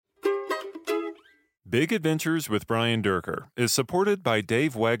Big Adventures with Brian Durker is supported by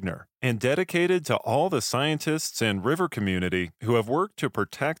Dave Wagner and dedicated to all the scientists and river community who have worked to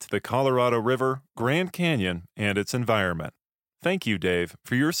protect the Colorado River, Grand Canyon, and its environment. Thank you, Dave,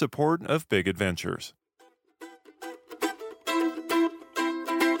 for your support of Big Adventures.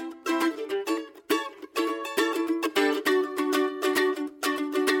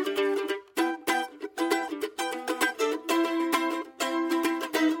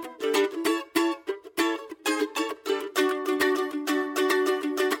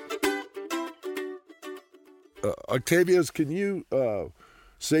 Octavius, can you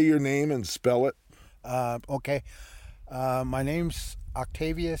say your name and spell it? Okay. My name's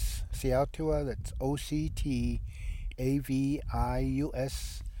Octavius Seautua. That's Octavius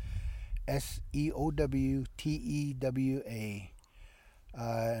Seowtewa.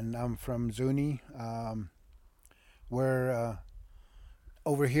 And I'm from Zuni. We're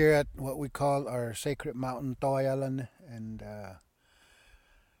over here at what we call our sacred mountain, Toyalan, and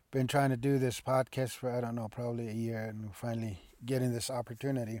been trying to do this podcast for, I don't know, probably a year, and finally getting this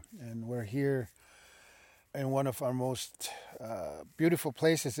opportunity. And we're here in one of our most beautiful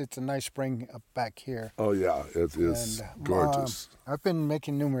places. It's a nice spring up back here. Oh, yeah, it is gorgeous. I've been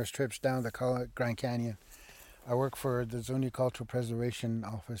making numerous trips down the Grand Canyon. I work for the Zuni Cultural Preservation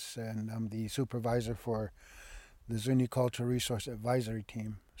Office, and I'm the supervisor for the Zuni Cultural Resource Advisory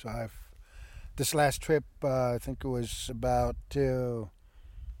Team. So this last trip, I think it was about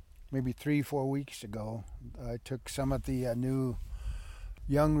maybe 3-4 weeks ago, I took some of the new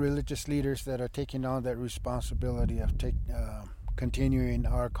young religious leaders that are taking on that responsibility of continuing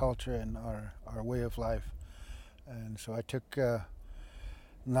our culture and our way of life. And so I took 8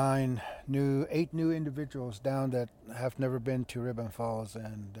 new individuals down that have never been to Ribbon Falls,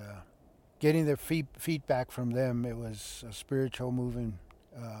 and getting their feedback from them, it was a spiritual moving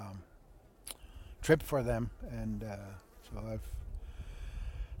trip for them. And so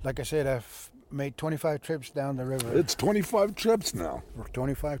like I said, I've made 25 trips down the river. It's 25 trips now.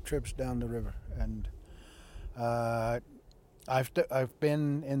 25 trips down the river, and I've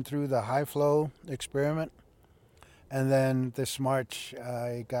been in through the high flow experiment, and then this March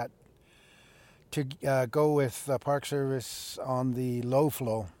I got to go with the Park Service on the low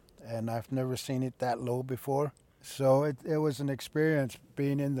flow, and I've never seen it that low before. So it was an experience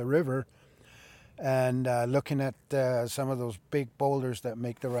being in the river and looking at some of those big boulders that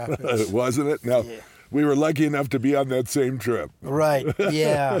make the rapids. Wasn't it? Now, yeah. We were lucky enough to be on that same trip. Right,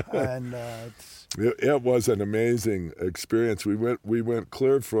 yeah. And it was an amazing experience. We went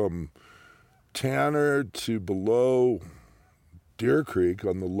clear from Tanner to below Deer Creek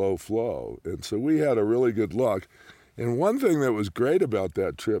on the low flow. And so we had a really good luck. And one thing that was great about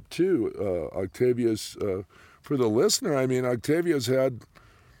that trip, too, Octavius, for the listener, I mean, Octavius had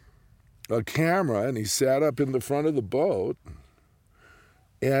a camera, and he sat up in the front of the boat,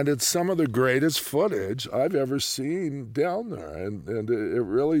 and it's some of the greatest footage I've ever seen down there, and it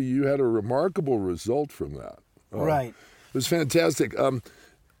really, you had a remarkable result from that. Right. It was fantastic.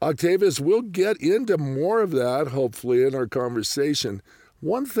 Octavius, we'll get into more of that, hopefully, in our conversation.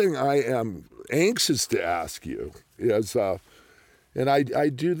 One thing I am anxious to ask you is, and I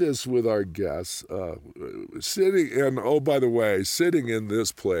do this with our guests, sitting in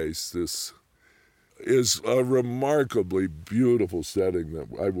this place, this is a remarkably beautiful setting that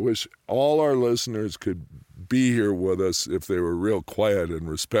I wish all our listeners could be here with us if they were real quiet and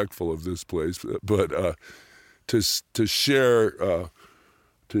respectful of this place. But to share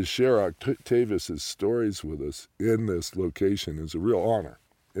Octavius's stories with us in this location is a real honor,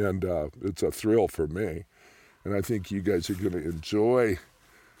 and it's a thrill for me. And I think you guys are going to enjoy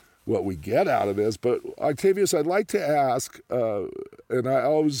what we get out of this. But Octavius, I'd like to ask, and I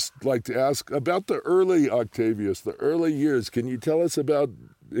always like to ask about the early Octavius, the early years. Can you tell us about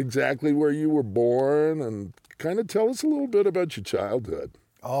exactly where you were born, and kind of tell us a little bit about your childhood?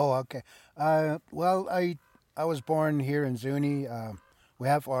 Oh, okay. Well, I was born here in Zuni. We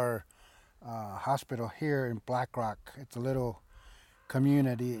have our hospital here in Black Rock. It's a little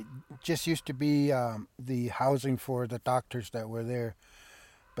community. It just used to be the housing for the doctors that were there,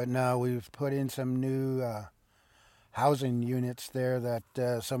 but now we've put in some new housing units there that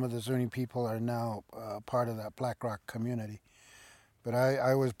some of the Zuni people are now part of that Black Rock community. But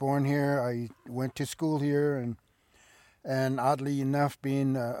I was born here. I went to school here, and oddly enough,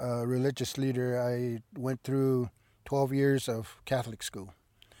 being a religious leader, I went through 12 years of Catholic school.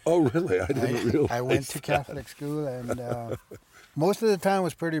 Oh, really? I didn't realize I went to Catholic school, and most of the time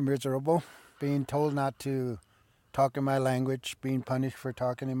was pretty miserable, being told not to talk in my language, being punished for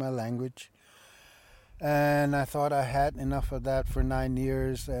talking in my language. And I thought I had enough of that for 9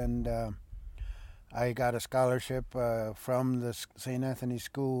 years, and I got a scholarship from the St. Anthony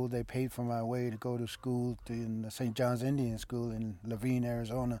School. They paid for my way to go to school in the St. John's Indian School in Levine,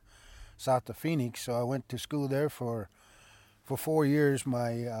 Arizona, south of Phoenix. So I went to school there for 4 years,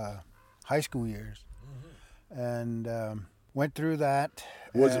 my high school years, and went through that.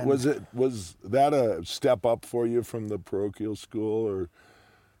 Was that a step up for you from the parochial school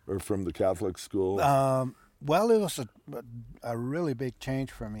or from the Catholic school? Well, it was a really big change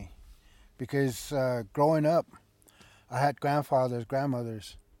for me because growing up, I had grandfathers,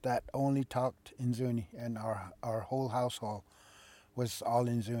 grandmothers that only talked in Zuni, and our whole household was all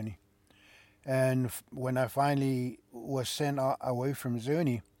in Zuni. And when I finally was sent away from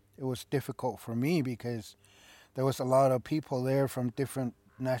Zuni, it was difficult for me because there was a lot of people there from different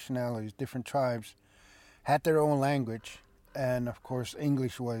nationalities, different tribes, had their own language, and of course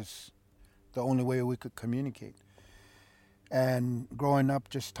English was the only way we could communicate. And growing up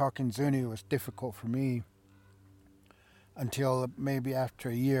just talking Zuni was difficult for me until maybe after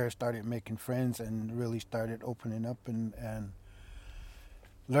a year I started making friends and really started opening up and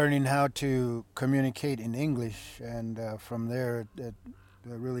learning how to communicate in English. And from there, it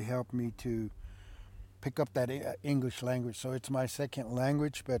really helped me to pick up that English language. So it's my second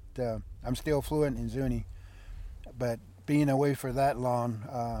language, but I'm still fluent in Zuni. But being away for that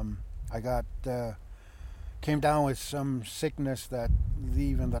long, I came down with some sickness that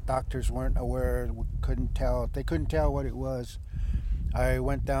even the doctors weren't aware, couldn't tell. They couldn't tell what it was. I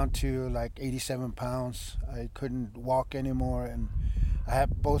went down to like 87 pounds. I couldn't walk anymore, and I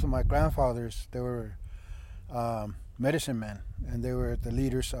had both of my grandfathers. They were medicine men, and they were the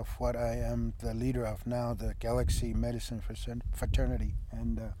leaders of what I am the leader of now, the Galaxy Medicine Fraternity.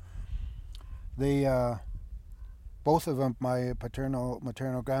 And they, both of them, my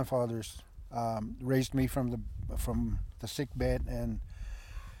maternal grandfathers, raised me from the sick bed,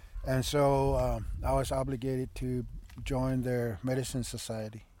 and so I was obligated to join their medicine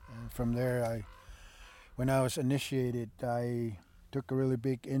society. And from there, when I was initiated, I took a really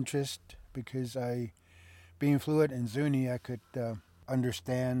big interest because being fluent in Zuni, I could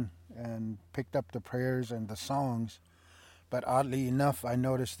understand and picked up the prayers and the songs. But oddly enough, I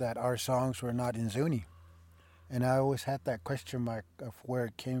noticed that our songs were not in Zuni. And I always had that question mark of where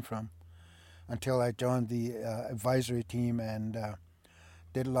it came from until I joined the advisory team and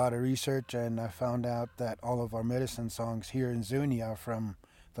did a lot of research, and I found out that all of our medicine songs here in Zuni are from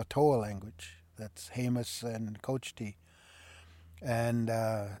the Toa language. That's Hamas and Cochiti. And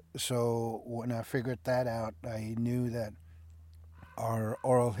so when I figured that out, I knew that our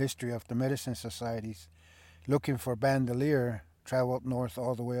oral history of the medicine societies, looking for bandolier, traveled north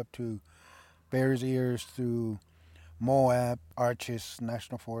all the way up to Bears Ears through Moab, Arches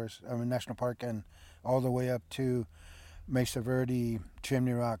National Park, and all the way up to Mesa Verde,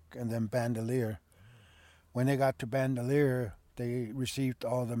 Chimney Rock, and then Bandolier. When they got to Bandolier, they received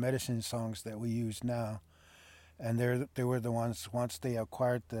all the medicine songs that we use now. And they were the ones, once they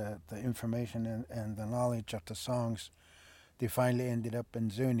acquired the information and the knowledge of the songs, they finally ended up in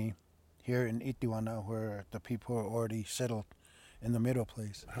Zuni, here in Itiwana, where the people are already settled in the middle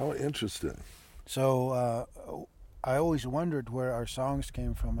place. How interesting. So I always wondered where our songs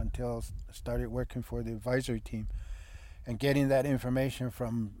came from until I started working for the advisory team and getting that information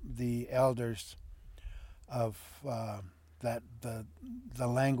from the elders of that the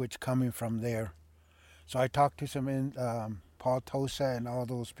language coming from there. So I talked to some Paul Tosa and all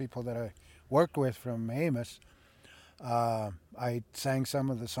those people that I worked with from Amos. I sang some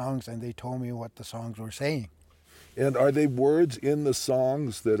of the songs, and they told me what the songs were saying. And are they words in the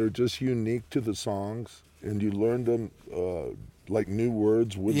songs that are just unique to the songs, and you learned them like new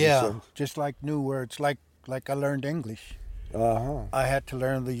words with the songs? Yeah, just like new words, like I learned English. Uh-huh. I had to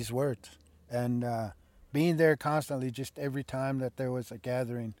learn these words, and being there constantly, just every time that there was a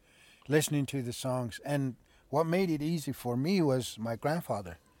gathering, listening to the songs. And what made it easy for me was my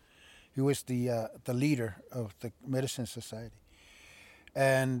grandfather. He was the leader of the medicine society,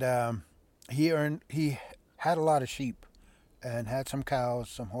 and he had a lot of sheep and had some cows,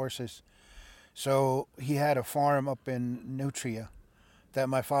 some horses. So he had a farm up in Nutria that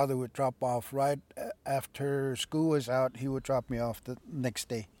my father would drop off right after school was out. He would drop me off the next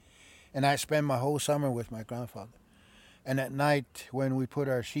day, and I spent my whole summer with my grandfather. And at night, when we put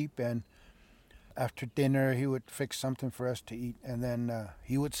our sheep in, after dinner, he would fix something for us to eat, and then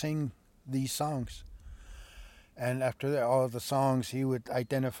he would sing these songs. And after all of the songs, he would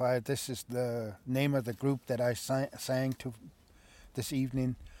identify, this is the name of the group that I sang to this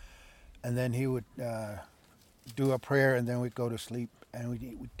evening. And then he would do a prayer, and then we'd go to sleep. And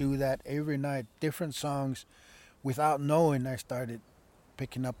we'd do that every night, different songs. Without knowing, I started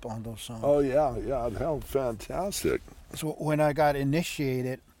picking up on those songs. Oh yeah, how fantastic. So when I got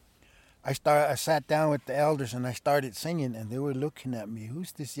initiated, I sat down with the elders and I started singing, and they were looking at me.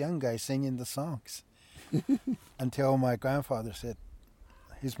 Who's this young guy singing the songs? Until my grandfather said,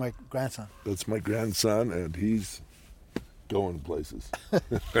 "He's my grandson." That's my grandson, and he's going places.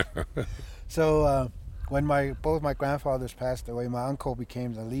 So when both my grandfathers passed away, my uncle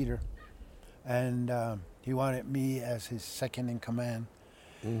became the leader, and he wanted me as his second in command.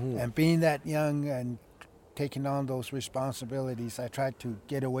 Mm-hmm. And being that young and taking on those responsibilities, I tried to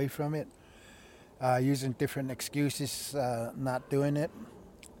get away from it, using different excuses, not doing it.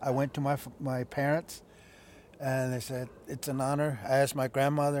 I went to my parents, and they said, "It's an honor." I asked my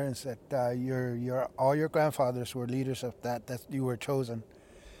grandmother and said, all your grandfathers were leaders of that you were chosen."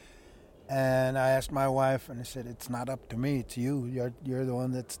 And I asked my wife, and I said, "It's not up to me, it's you. You're the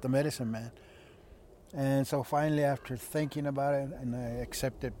one that's the medicine man." And so finally, after thinking about it, and I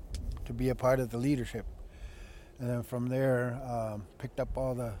accepted to be a part of the leadership. And then from there, picked up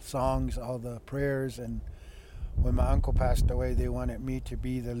all the songs, all the prayers, and when my uncle passed away, they wanted me to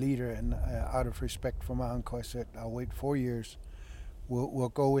be the leader, and out of respect for my uncle, I said, "I'll wait 4 years.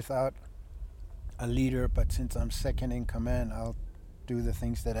 We'll go without a leader, but since I'm second in command, I'll do the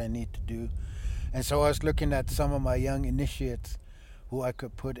things that I need to do." And so I was looking at some of my young initiates who I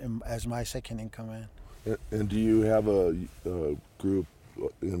could put in as my second in command. And do you have a group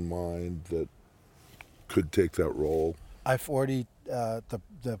in mind that could take that role? I've already,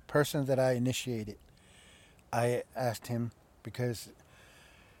 the person that I initiated, I asked him, because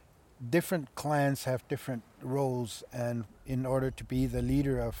different clans have different roles, and in order to be the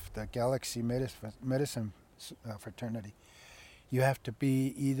leader of the Galaxy Medicine fraternity, you have to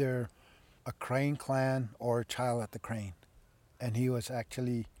be either a Crane clan or a child at the Crane. And he was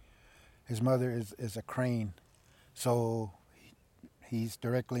actually, his mother is a Crane, so he's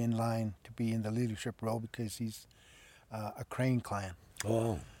directly in line to be in the leadership role because he's a Crane clan.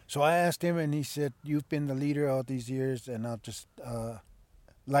 Oh. So I asked him, and he said, "You've been the leader all these years, and I'll just..."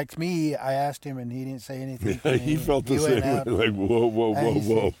 like me, I asked him, and he didn't say anything. Yeah, he felt the same way, like,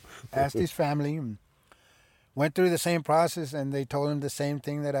 whoa. Asked his family, and went through the same process, and they told him the same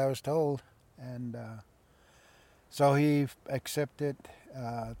thing that I was told. And so he accepted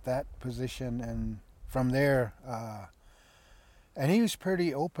that position, and from there, and he was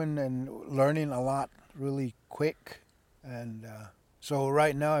pretty open and learning a lot really quick. And so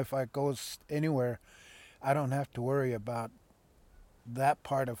right now, if I go anywhere, I don't have to worry about that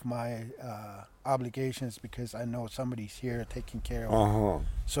part of my obligations, because I know somebody's here taking care of me.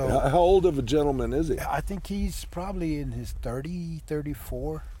 So how old of a gentleman is he? I think he's probably in his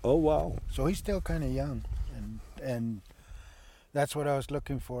 34. Oh, wow. So he's still kind of young, and that's what I was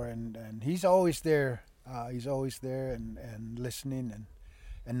looking for. And he's always there. He's always there and listening,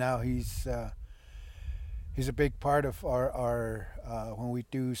 and now he's a big part of our when we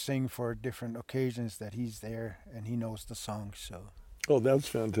do sing for different occasions, that he's there and he knows the songs. So. Oh, that's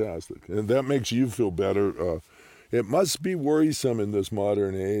fantastic. And that makes you feel better. It must be worrisome in this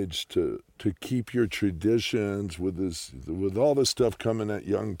modern age to keep your traditions with all this stuff coming at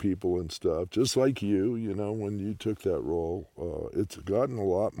young people and stuff. Just like you know, when you took that role, it's gotten a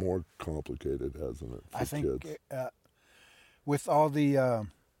lot more complicated, hasn't it, for I think kids? With all the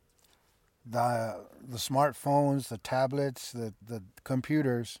smartphones, the tablets, the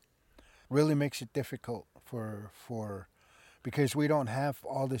computers, really makes it difficult for because we don't have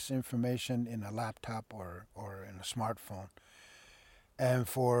all this information in a laptop or in a smartphone. And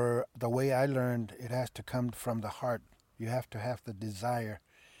for the way I learned, it has to come from the heart. You have to have the desire.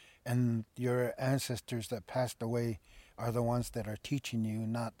 And your ancestors that passed away are the ones that are teaching you,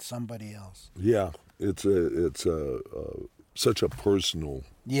 not somebody else. Yeah, it's such a personal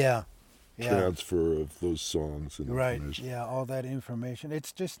transfer of those songs and information. Yeah, all that information.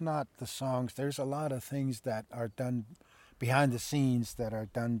 It's just not the songs. There's a lot of things that are done behind the scenes that are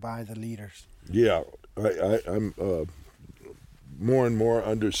done by the leaders. Yeah, I'm more and more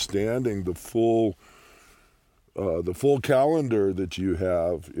understanding the full calendar that you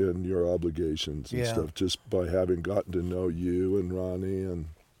have in your obligations and stuff, just by having gotten to know you and Ronnie. And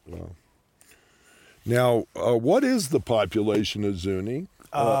now, what is the population of Zuni?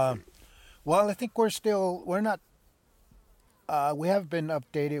 Well, I think we're not. We have been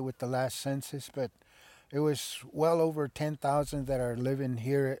updated with the last census, but it was well over 10,000 that are living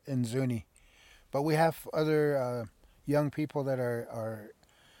here in Zuni. But we have other young people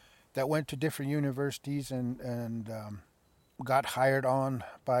that went to different universities and got hired on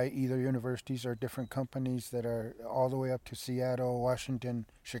by either universities or different companies that are all the way up to Seattle, Washington,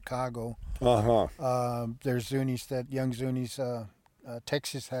 Chicago. There's Zunis, young Zunis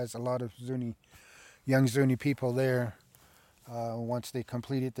Texas has a lot of young Zuni people there. Once they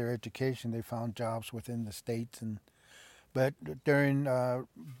completed their education, they found jobs within the states. But during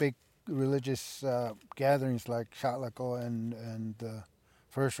big religious gatherings like Shatlako and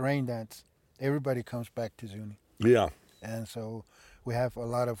First Rain Dance, everybody comes back to Zuni. Yeah. And so we have a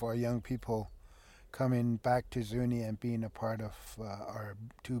lot of our young people coming back to Zuni and being a part of our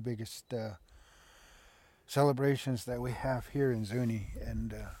two biggest celebrations that we have here in Zuni.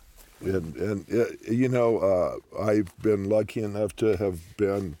 And I've been lucky enough to have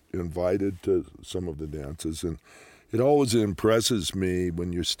been invited to some of the dances, and it always impresses me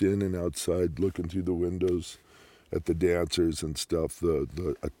when you're standing outside looking through the windows at the dancers and stuff,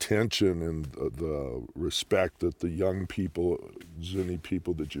 the attention and the respect that the young people, Zuni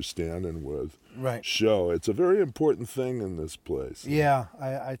people that you're standing with, right. show. It's a very important thing in this place. Yeah,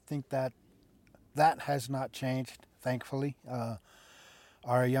 I think that has not changed, thankfully.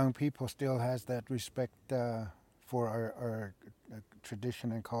 Our young people still has that respect for our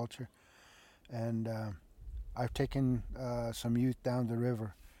tradition and culture. And I've taken some youth down the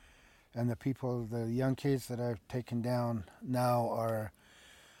river, and the young kids that I've taken down now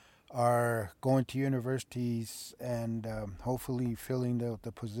are going to universities and hopefully filling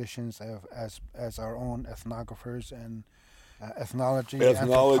the positions as our own ethnographers and ethnology.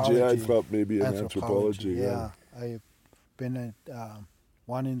 I thought maybe in anthropology. Yeah, I've been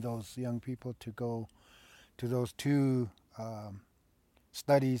wanting those young people to go to those two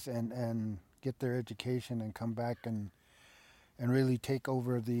studies and get their education and come back and really take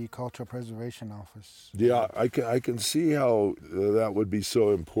over the Cultural Preservation Office. Yeah, I can see how that would be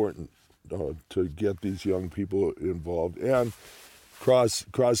so important to get these young people involved and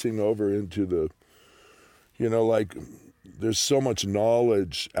crossing over into the, there's so much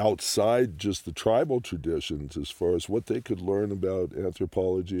knowledge outside just the tribal traditions as far as what they could learn about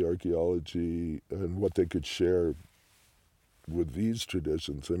anthropology, archaeology, and what they could share with these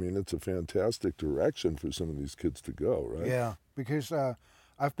traditions. I mean, it's a fantastic direction for some of these kids to go, right? Yeah, because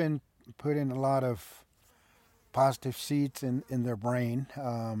I've been putting a lot of positive seeds in their brain,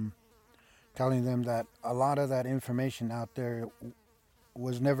 telling them that a lot of that information out there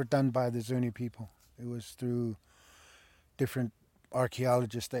was never done by the Zuni people. It was through different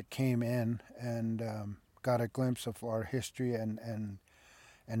archaeologists that came in and got a glimpse of our history, and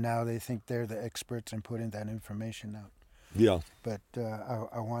now they think they're the experts in putting that information out. Yeah. But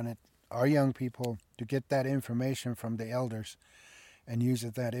I wanted our young people to get that information from the elders and use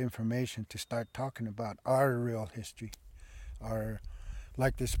that information to start talking about our real history.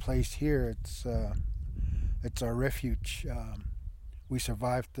 Like this place here, it's our refuge. We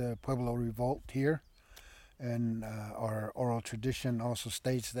survived the Pueblo Revolt here, and our oral tradition also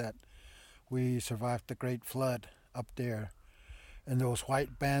states that we survived the Great Flood up there. And those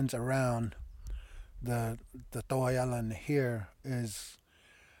white bands around the Toayalan here is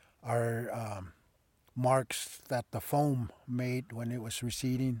our marks that the foam made when it was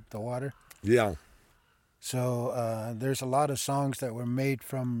receding, the water. Yeah. So there's a lot of songs that were made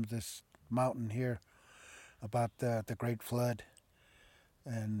from this mountain here about the Great Flood.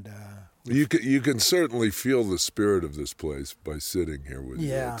 And you can certainly feel the spirit of this place by sitting here with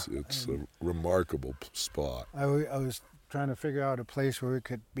you. It's a remarkable spot. I was trying to figure out a place where we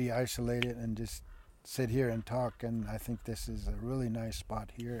could be isolated and just sit here and talk, and I think this is a really nice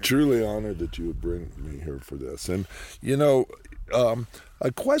spot here. Truly honored that you would bring me here for this. And,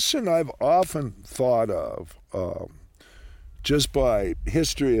 a question I've often thought of, just by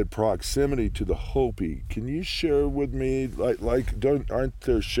history and proximity to the Hopi, can you share with me, aren't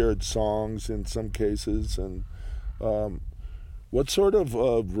there shared songs in some cases? And what sort of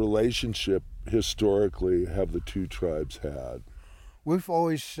relationship historically have the two tribes had? We've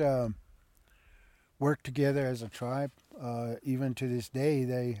always worked together as a tribe. Even to this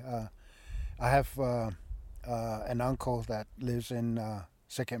day, I have an uncle that lives in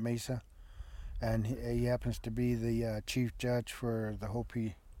Second Mesa, and he happens to be the chief judge for the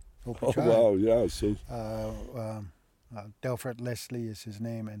Hopi tribe. Oh, wow, yeah. So Delfred Leslie is his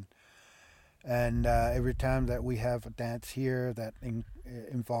name, and every time that we have a dance here that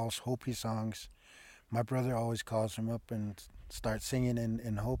involves Hopi songs, my brother always calls him up and starts singing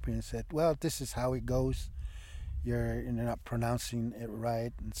in Hopi and said, "Well, this is how it goes. You're not pronouncing it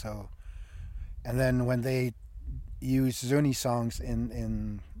right," and then when they use Zuni songs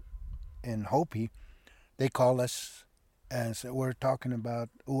in Hopi, they call us and say, "We're talking about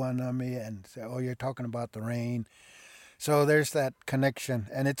Uanami," and say, "Oh, you're talking about the rain." So there's that connection,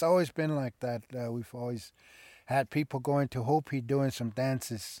 and it's always been like that. We've always had people going to Hopi doing some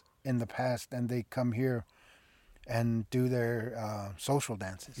dances in the past, and they come here and do their social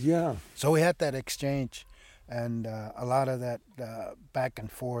dances. Yeah. So we had that exchange, and a lot of that back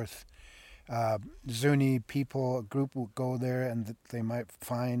and forth. Zuni people, a group would go there, and they might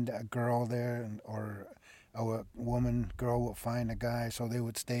find a girl there, or a girl would find a guy, so they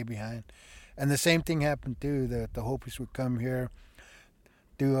would stay behind. And the same thing happened too. The Hopis would come here,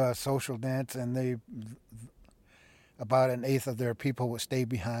 do a social dance, and about an eighth of their people would stay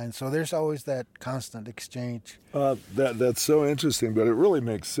behind. So there's always that constant exchange. That's so interesting, but it really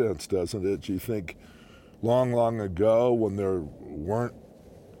makes sense, doesn't it? You think long ago, when there weren't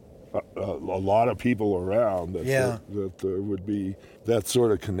a lot of people around, that there would be that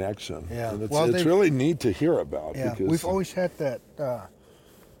sort of connection. Yeah. And it's really neat to hear about. Yeah, because we've always had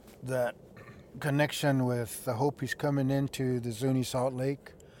that connection with the Hopis coming into the Zuni Salt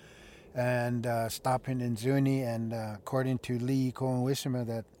Lake and stopping in Zuni, and according to Lee Koen-Wisema,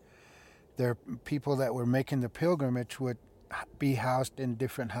 that there are people that were making the pilgrimage would be housed in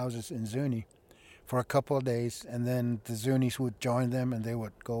different houses in Zuni for a couple of days, and then the Zunis would join them and they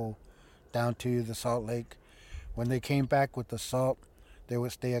would go down to the Salt Lake. When they came back with the salt, they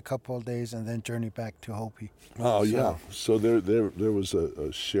would stay a couple of days and then journey back to Hopi. Oh, yeah. So there was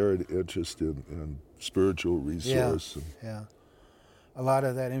a shared interest in spiritual resource. Yeah. A lot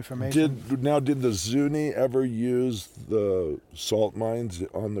of that information. Did the Zuni ever use the salt mines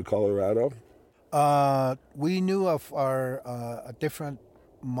on the Colorado? We knew of a different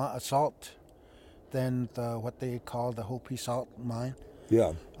salt than what they call the Hopi salt mine.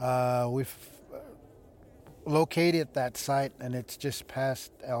 Yeah. We've located that site, and it's just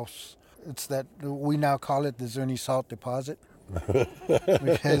past else. It's that we now call it the Zuni Salt Deposit.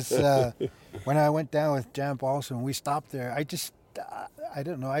 Because when I went down with Jan Paulson, we stopped there. I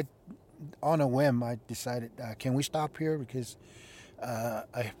don't know. On a whim, I decided, can we stop here? Because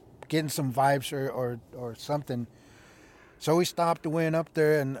I getting some vibes or something. So we stopped and went up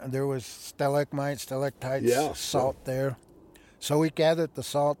there, and there was stalagmites, stalactites, salt there. So we gathered the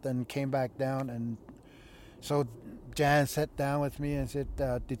salt and came back down. And so Jan sat down with me and said,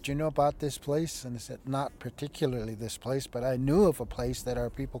 did you know about this place? And I said, not particularly this place, but I knew of a place that our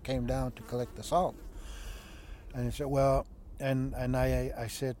people came down to collect the salt. And he said, well, and I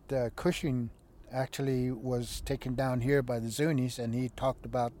said, Cushing actually was taken down here by the Zunis, and he talked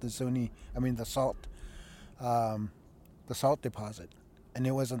about the salt deposit. And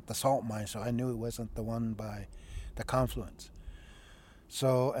it wasn't the salt mine, so I knew it wasn't the one by the confluence.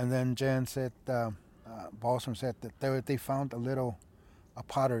 So, and then Jan said, Balsam said that they found a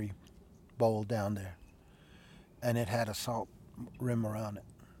pottery bowl down there, and it had a salt rim around it.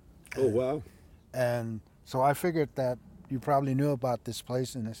 Oh, wow. And so I figured that you probably knew about this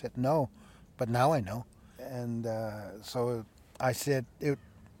place, and I said, no, but now I know. And so I said,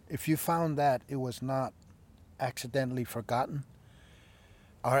 if you found that, it was not accidentally forgotten.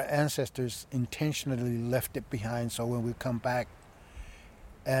 Our ancestors intentionally left it behind, so when we come back,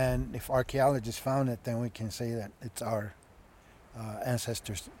 and if archaeologists found it, then we can say that it's our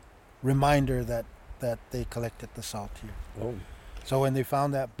ancestors' reminder that they collected the salt here. Oh. So when they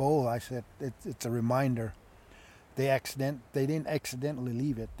found that bowl, I said it's a reminder. They didn't accidentally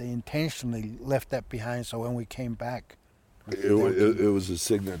leave it. They intentionally left that behind. So when we came back, it was a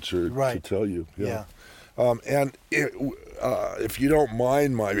signature to tell you. Yeah. And if you don't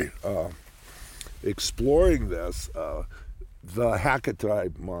mind my exploring this. The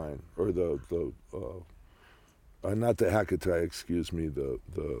Hakatai mine, or not the Hakatai, excuse me, the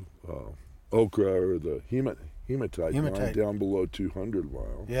Okra or the Hematite mine down below 200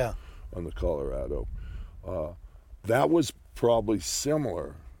 Mile on the Colorado. That was probably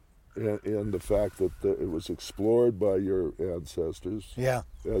similar in the fact that it was explored by your ancestors,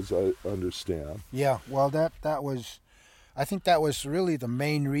 as I understand. Yeah, well, that was, I think that was really the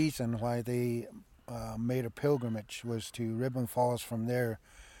main reason why they made a pilgrimage, was to Ribbon Falls, from there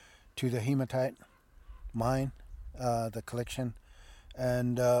to the hematite mine, the collection.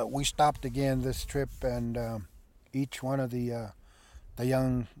 And we stopped again this trip, and each one of the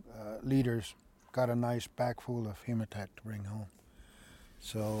young leaders got a nice bag full of hematite to bring home.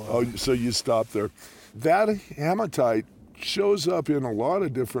 So so you stopped there. That hematite shows up in a lot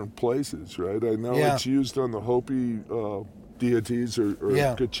of different places, right? I know it's used on the Hopi deities or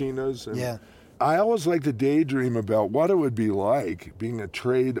Kachinas. And I always like to daydream about what it would be like being a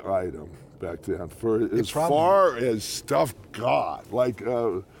trade item back then, for as far as stuff got, like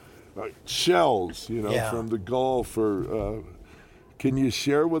shells, from the Gulf. Or can you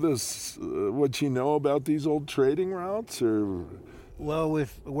share with us what you know about these old trading routes? Or well,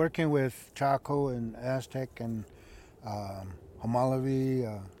 with working with Chaco and Aztec and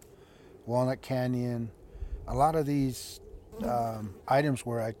Homalavi, Walnut Canyon, a lot of these items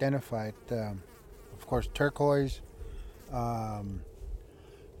were identified. Of course, um,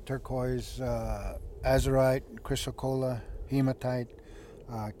 turquoise, azurite, chrysocolla, hematite,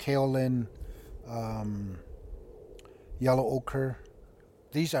 kaolin, um, yellow ochre.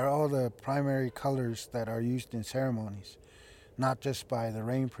 These are all the primary colors that are used in ceremonies, not just by the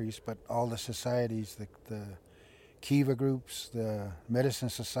rain priest, but all the societies, the Kiva groups, the medicine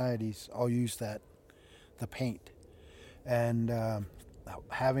societies, all use the paint. And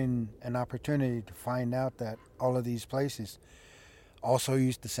having an opportunity to find out that all of these places also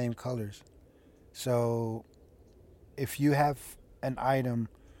use the same colors. So if you have an item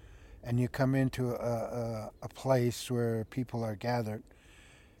and you come into a place where people are gathered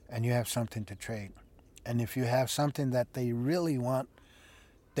and you have something to trade, and if you have something that they really want,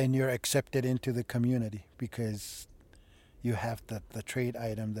 then you're accepted into the community because you have the trade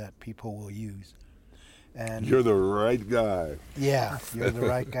item that people will use. And You're the right guy. yeah, you're the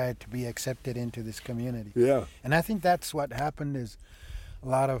right guy to be accepted into this community. Yeah. And I think that's what happened is a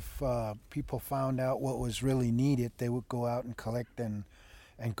lot of people found out what was really needed. They would go out and collect and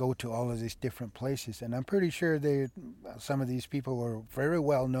go to all of these different places. And I'm pretty sure some of these people were very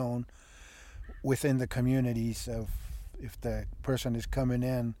well known within the communities of if the person is coming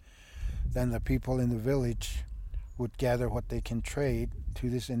in, then the people in the village would gather what they can trade to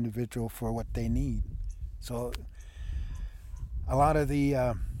this individual for what they need. So a lot of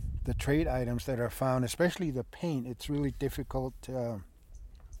the trade items that are found, especially the paint, it's really difficult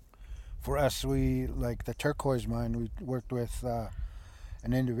for us. We, like the turquoise mine, we worked with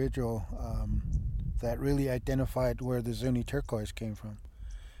an individual that really identified where the Zuni turquoise came from.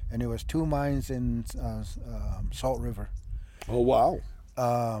 And it was 2 mines in Salt River. Oh, wow.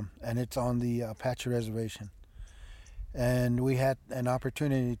 And it's on the Apache Reservation. And we had an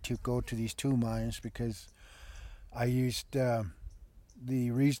opportunity to go to these 2 mines because I used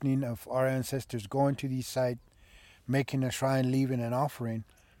the reasoning of our ancestors going to these sites, making a shrine, leaving an offering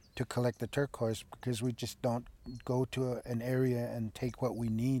to collect the turquoise, because we just don't go to an area and take what we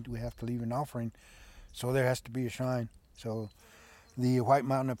need. We have to leave an offering. So there has to be a shrine. So the White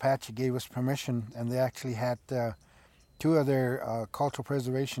Mountain Apache gave us permission, and they actually had 2 of their cultural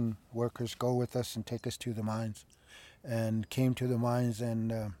preservation workers go with us and take us to the mines, and came to the mines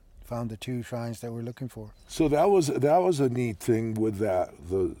and found the 2 shrines that we're looking for. So that was a neat thing with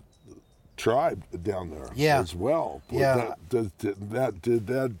the tribe down there as well. Yeah. Did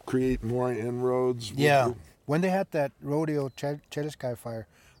that create more inroads? Yeah. When they had that rodeo Cheliskai fire,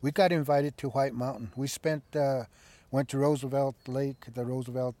 we got invited to White Mountain. We went to Roosevelt Lake, the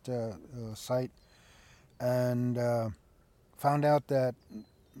Roosevelt site, and found out that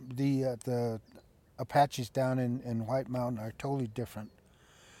the Apaches down in White Mountain are totally different.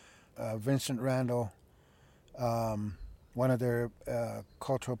 Vincent Randall, one of their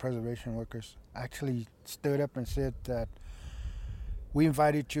cultural preservation workers, actually stood up and said that we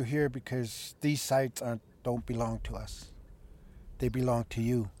invited you here because these sites don't belong to us. They belong to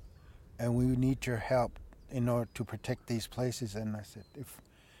you, and we need your help in order to protect these places. And I said,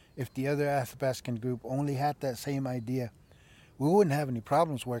 if the other Athabascan group only had that same idea, we wouldn't have any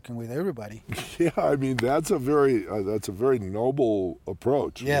problems working with everybody. Yeah, I mean that's a very noble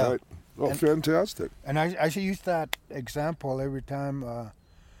approach. Yeah. Right? Oh, fantastic. And I should use that example every time.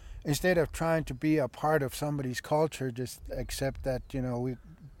 Instead of trying to be a part of somebody's culture, just accept that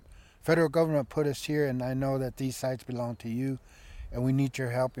federal government put us here, and I know that these sites belong to you, and we need your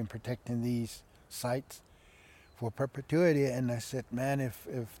help in protecting these sites for perpetuity. And I said, man, if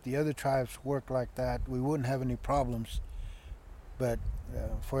the other tribes work like that, we wouldn't have any problems. But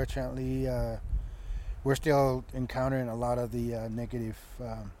fortunately, we're still encountering a lot of the negative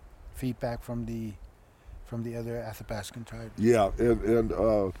feedback from the other Athabascan tribes. Yeah, and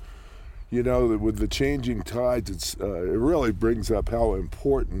with the changing tides, it really brings up how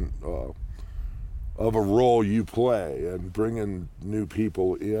important of a role you play and bringing new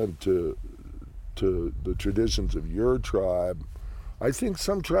people into the traditions of your tribe. I think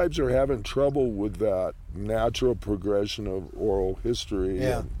some tribes are having trouble with that natural progression of oral history.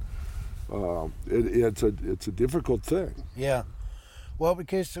 Yeah. And, it's a difficult thing. Yeah. Well,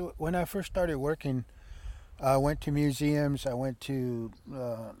 because when I first started working, I went to museums, I went to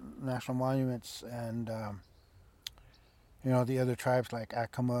national monuments, and the other tribes like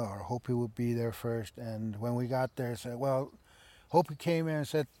Acoma or Hopi would be there first. And when we got there, I said, well, Hopi came in and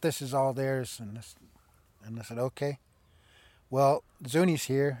said, this is all theirs. And I said, okay. Well, Zuni's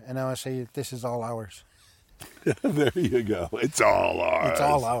here, and now I say, this is all ours. There you go. It's all ours. It's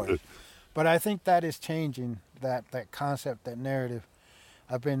all ours. But I think that is changing, that concept, that narrative.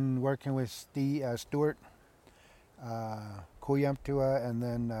 I've been working with Stuart Kuyamtua, and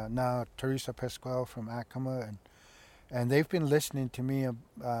then now Teresa Pascual from Acoma, and they've been listening to me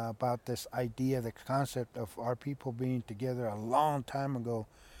about this idea, the concept of our people being together a long time ago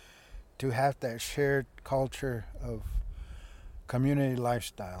to have that shared culture of community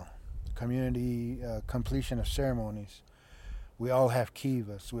lifestyle, community completion of ceremonies. We all have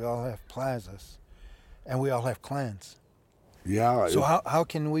kivas, we all have plazas, and we all have clans. Yeah. So how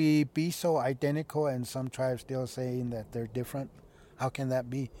can we be so identical and some tribes still saying that they're different? How can that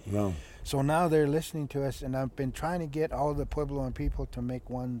be? No. So now they're listening to us, and I've been trying to get all the Puebloan people to make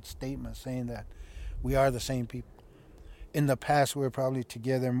one statement saying that we are the same people. In the past, we were probably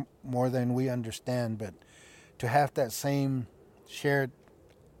together more than we understand, but to have that same shared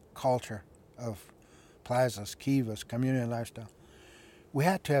culture of plazas, kivas, community lifestyle, we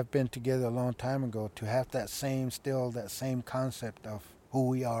had to have been together a long time ago to have that same concept of who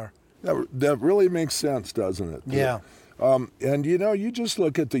we are. That really makes sense, doesn't it? Yeah. And you just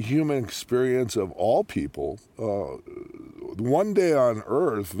look at the human experience of all people. One day on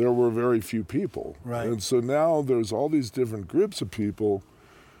Earth, there were very few people. Right. And so now there's all these different groups of people,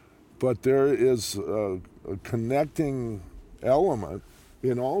 but there is a connecting element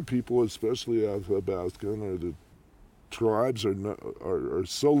in all people, especially Athabascan, or the tribes are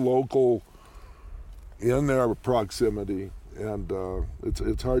so local in their proximity, and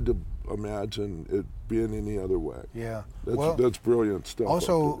it's hard to imagine it being any other way. Yeah. That's brilliant stuff.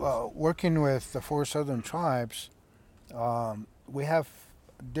 Also, working with the 4 southern tribes, we have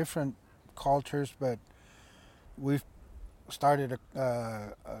different cultures, but we've started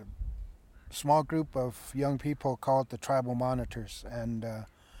a small group of young people called the Tribal Monitors, and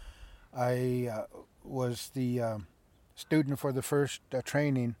I was the student for the first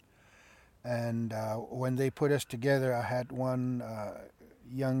training, and when they put us together, I had one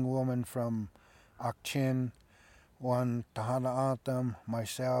young woman from Akchin, one Tahana Antam,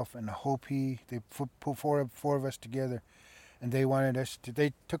 myself, and a Hopi. They put four of us together, and they wanted us to.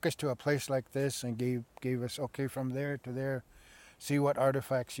 They took us to a place like this and gave us, okay, from there to there, see what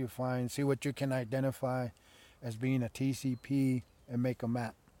artifacts you find, see what you can identify as being a TCP, and make a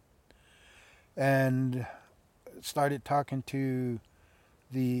map. And started talking to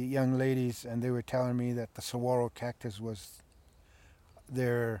the young ladies, and they were telling me that the saguaro cactus was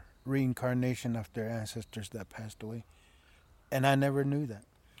their reincarnation of their ancestors that passed away. And I never knew that.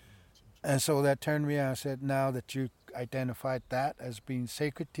 And so that turned me on. I said, now that you identified that as being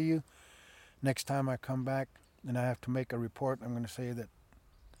sacred to you, next time I come back and I have to make a report, I'm going to say that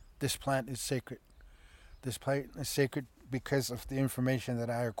this plant is sacred. This plant is sacred because of the information that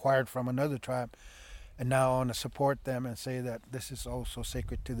I acquired from another tribe. And now I want to support them and say that this is also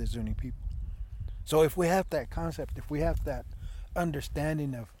sacred to the Zuni people. So if we have that concept, if we have that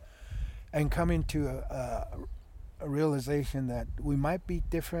understanding of, and coming to a realization that we might be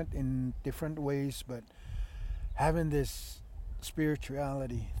different in different ways, but having this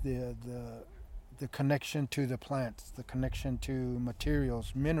spirituality, the connection to the plants, the connection to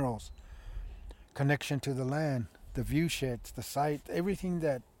materials, minerals, connection to the land, the view sheds, the site, everything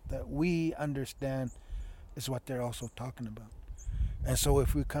that we understand is what they're also talking about. And so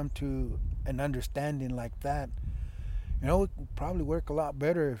if we come to an understanding like that, it would probably work a lot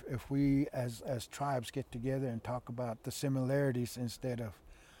better if we as tribes get together and talk about the similarities instead of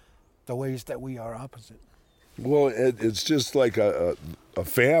the ways that we are opposite. Well, it's just like a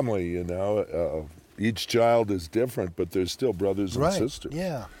family, each child is different, but they're still brothers and sisters.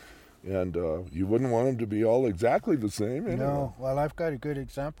 Yeah. And you wouldn't want them to be all exactly the same anyway. No. Well, I've got a good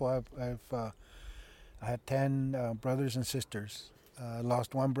example. I had 10 brothers and sisters. I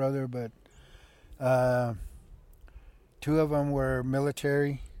lost one brother, but 2 of them were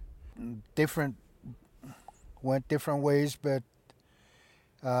military, went different ways, but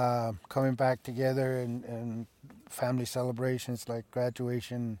coming back together and family celebrations like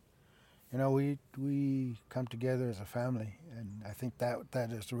graduation, we come together as a family, and I think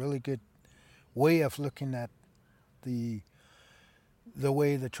that is a really good way of looking at the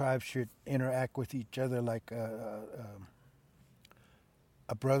way the tribes should interact with each other, like a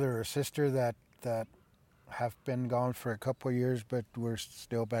brother or sister that have been gone for a couple of years, but we're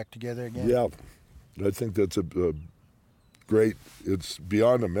still back together again. Yeah, I think that's a great. It's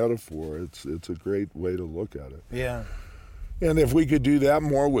beyond a metaphor. It's a great way to look at it. Yeah. And if we could do that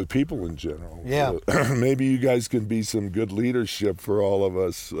more with people in general, maybe you guys can be some good leadership for all of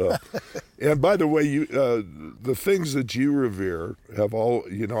us. And by the way, the things that you revere have all,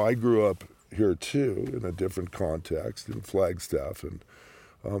 I grew up here too in a different context in Flagstaff, and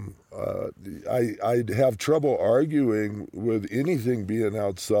I'd have trouble arguing with anything being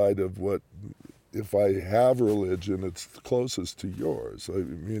outside of what if I have religion, it's the closest to yours. I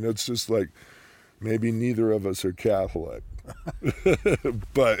mean, it's just like maybe neither of us are Catholic.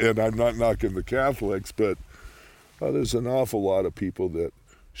 And I'm not knocking the Catholics, but there's an awful lot of people that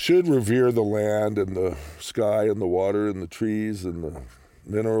should revere the land and the sky and the water and the trees and the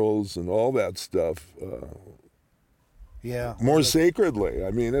minerals and all that stuff more sacredly.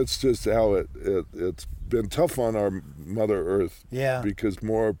 I mean, it's just how it's been tough on our Mother Earth because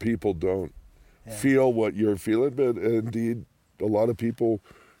more people don't feel what you're feeling. But indeed, a lot of people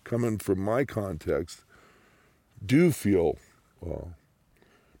coming from my context do feel,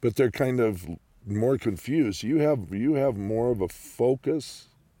 but they're kind of more confused. You have more of a focus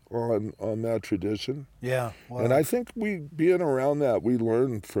on that tradition. Yeah. Well, and I think being around that, we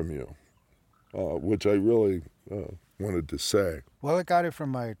learned from you, which I really wanted to say. Well, I got it from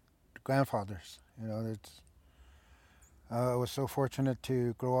my grandfathers. You know, I was so fortunate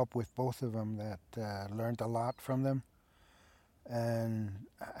to grow up with both of them that learned a lot from them, and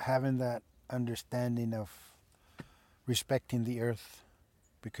having that understanding of respecting the earth,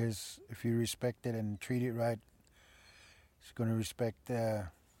 because if you respect it and treat it right, it's going to respect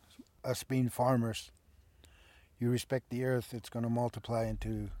us being farmers. You respect the earth, it's going to multiply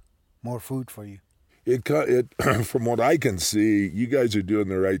into more food for you. It from what I can see, you guys are doing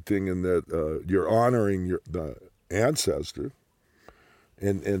the right thing in that you're honoring the ancestor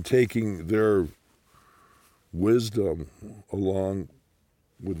and taking their wisdom along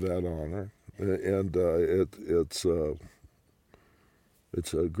with that honor, and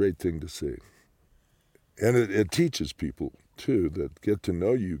it's a great thing to see, and it teaches people too that get to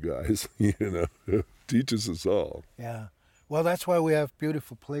know you guys. You know, teaches us all. Yeah. Well, that's why we have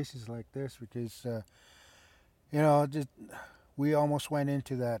beautiful places like this, because, we almost went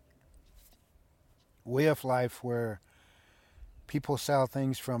into that way of life where people sell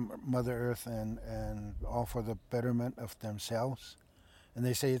things from Mother Earth and all for the betterment of themselves. And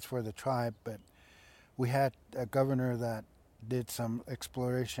they say it's for the tribe, but we had a governor that did some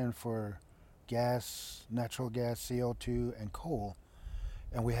exploration for gas, natural gas, CO2, and coal.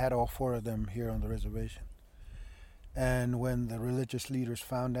 And we had all four of them here on the reservation. And when the religious leaders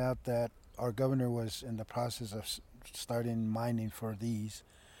found out that our governor was in the process of starting mining for these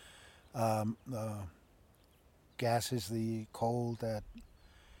gases, the coal, that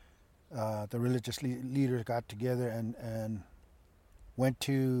the religious leaders got together and went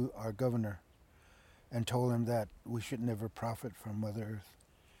to our governor and told him that we should never profit from Mother Earth.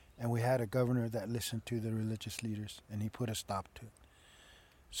 And we had a governor that listened to the religious leaders, and he put a stop to it.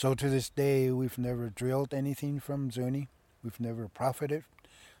 So to this day, we've never drilled anything from Zuni. We've never profited,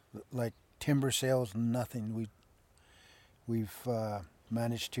 like timber sales, nothing. We've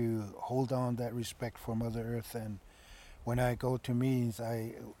managed to hold on that respect for Mother Earth. And when I go to meetings,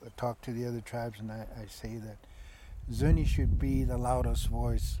 I talk to the other tribes, and I say that Zuni should be the loudest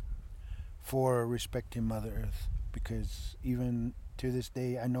voice for respecting Mother Earth, because even to this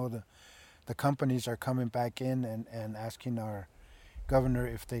day, I know the companies are coming back in and asking our governor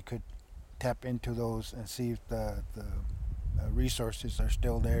if they could tap into those and see if the resources are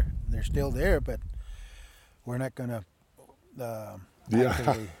still there. They're still there, but we're not going to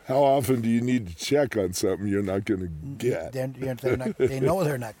How often do you need to check on something you're not going to get? They know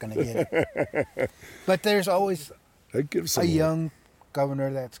they're not going to get it. But there's always a young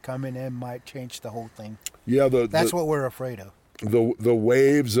governor that's coming in might change the whole thing. Yeah, that's what we're afraid of. The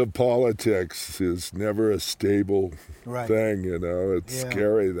waves of politics is never a stable thing, you know. It's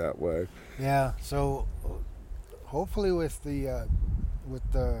scary that way. Yeah, so hopefully with the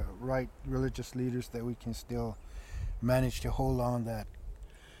right religious leaders that we can still manage to hold on that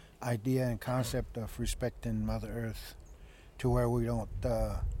idea and concept of respecting Mother Earth to where we don't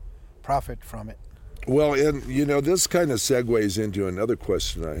profit from it. Well, and you know, this kind of segues into another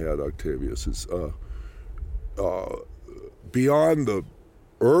question I had, Octavius, is beyond the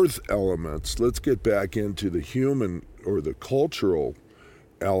earth elements, let's get back into the human or the cultural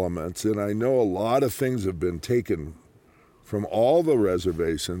elements. And I know a lot of things have been taken from all the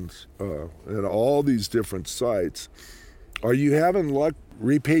reservations and all these different sites. Are you having luck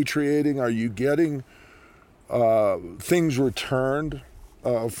repatriating? Are you getting things returned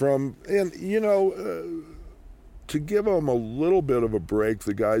from, and you know, to give them a little bit of a break,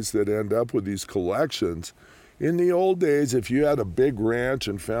 the guys that end up with these collections, in the old days, if you had a big ranch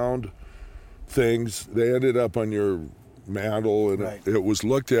and found things, they ended up on your mantle, and it was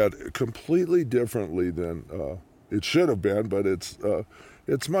looked at completely differently than it should have been. But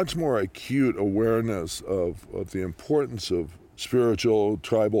it's much more acute awareness of the importance of spiritual,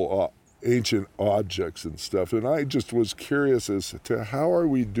 tribal, ancient objects and stuff. And I just was curious as to how are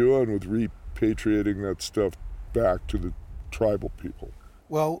we doing with repatriating that stuff back to the tribal people?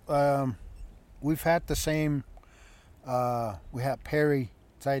 Well, we've had the same. We had Perry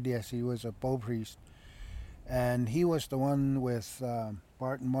Zaidias. He was a Bo priest, and he was the one with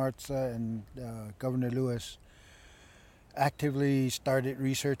Barton Martza and Governor Lewis actively started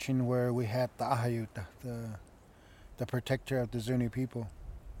researching where we had the Ahayuta, the protector of the Zuni people,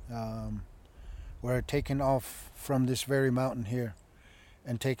 were taken off from this very mountain here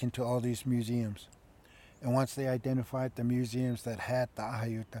and taken to all these museums. And once they identified the museums that had the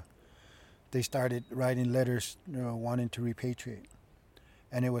Ahayuta, they started writing letters, wanting to repatriate.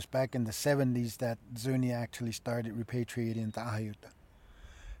 And it was back in the 70s that Zuni actually started repatriating the Ahayuta.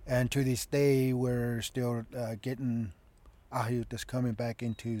 And to this day, we're still getting Ahayutas coming back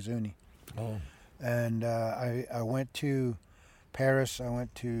into Zuni. Oh. And I went to Paris, I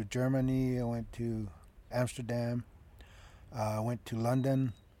went to Germany, I went to Amsterdam, I went to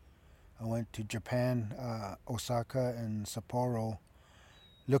London, I went to Japan, Osaka and Sapporo,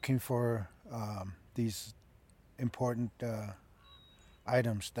 looking for these important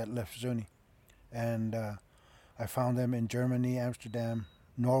items that left Zuni. And I found them in Germany, Amsterdam,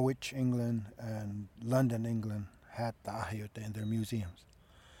 Norwich, England, and London, England, had the Ahayuta in their museums.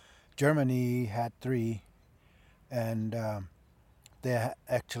 Germany had 3, and they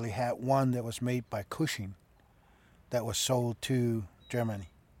actually had one that was made by Cushing that was sold to Germany.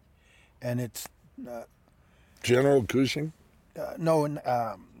 And it's... General Cushing? No,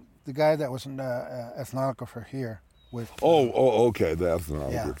 the guy that was an ethnographer here with... okay, the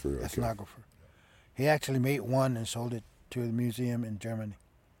ethnographer. Yeah, okay. ethnographer. He actually made one and sold it to the museum in Germany.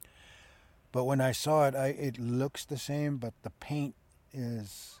 But when I saw it, it looks the same, but the paint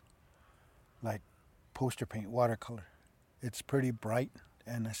is like poster paint, watercolor. It's pretty bright,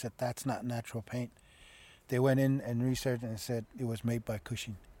 and I said, that's not natural paint. They went in and researched and said it was made by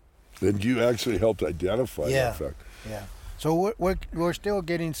Cushing. And you actually helped identify that fact. Yeah. So we're still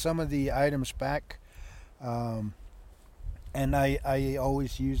getting some of the items back, and I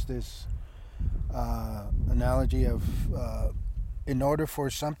always use this analogy of in order for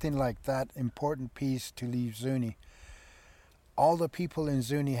something like that important piece to leave Zuni, all the people in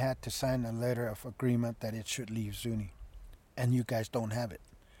Zuni had to sign a letter of agreement that it should leave Zuni, and you guys don't have it.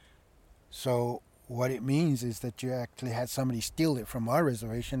 So what it means is that you actually had somebody steal it from our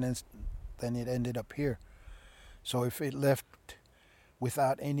reservation, and then it ended up here. So if it left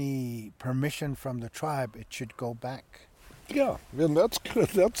without any permission from the tribe, it should go back. Yeah, and that's good.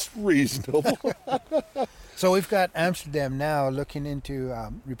 That's reasonable. So we've got Amsterdam now looking into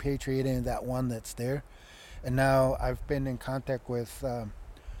repatriating that one that's there. And now I've been in contact with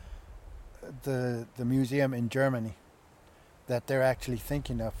the museum in Germany that they're actually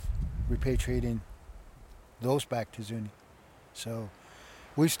thinking of repatriating those back to Zuni. So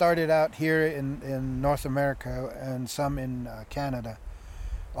we started out here in North America and some in Canada.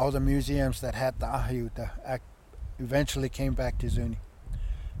 All the museums that had the Ahayuta eventually came back to Zuni.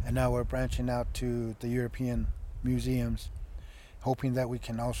 And now we're branching out to the European museums, hoping that we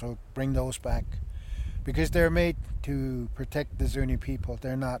can also bring those back. Because they're made to protect the Zuni people.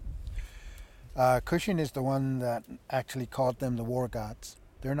 They're not... Cushing is the one that actually called them the war gods.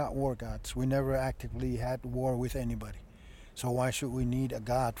 They're not war gods. We never actively had war with anybody. So why should we need a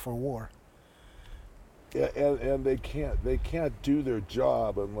god for war? Yeah, and they can't do their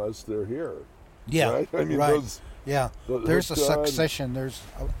job unless they're here. Yeah, right. I mean, right. There's a Hutad. succession. There's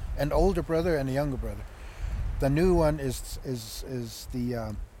an older brother and a younger brother. The new one is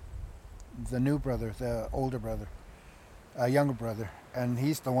the new brother, the older brother, a younger brother, and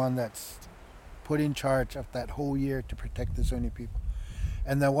he's the one that's put in charge of that whole year to protect the Zuni people.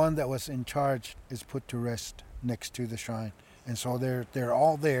 And the one that was in charge is put to rest next to the shrine, and so they're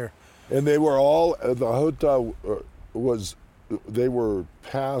all there. And they were all the Hutad they were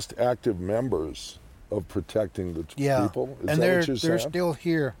past active members of protecting the people. Is and that they're what you're saying? still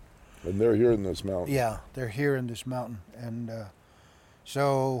here. And they're here in this mountain. Yeah, they're here in this mountain, and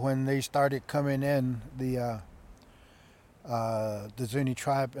so when they started coming in, the Zuni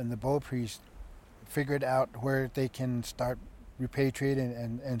tribe and the Bo priest figured out where they can start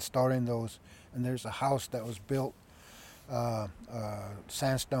repatriating and storing those. And there's a house that was built,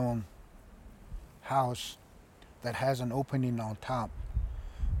 sandstone house that has an opening on top,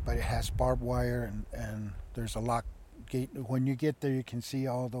 but it has barbed wire and there's a lock gate. When you get there, you can see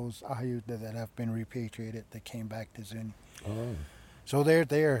all those Ahayuta that have been repatriated that came back to Zuni. Oh. So they're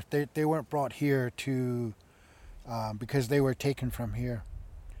there. They weren't brought here to because they were taken from here,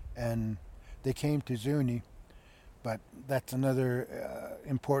 and they came to Zuni. But that's another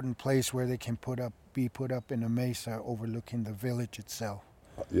important place where they can be put up in a mesa overlooking the village itself.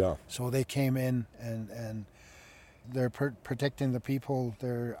 Yeah. So they came in and they're protecting the people.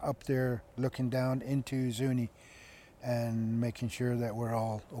 They're up there looking down into Zuni and making sure that we're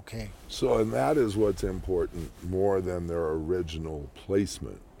all okay. So, and that is what's important more than their original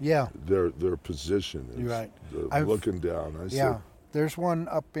placement. Yeah. Their position is You're right. looking down. Yeah. There's one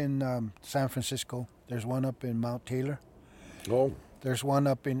up in San Francisco. There's one up in Mount Taylor. Oh. There's one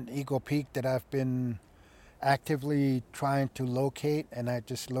up in Eagle Peak that I've been actively trying to locate, and I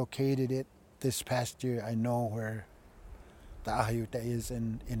just located it this past year. I know where the Ahayuta is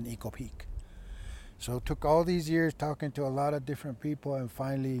in Eagle Peak. So it took all these years talking to a lot of different people, and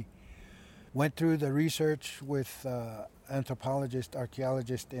finally went through the research with anthropologists,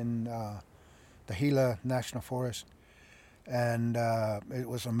 archaeologists in the Gila National Forest. And it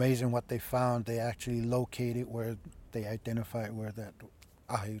was amazing what they found. They actually located where they identified where that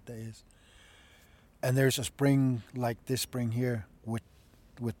Ahayuta is. And there's a spring like this spring here with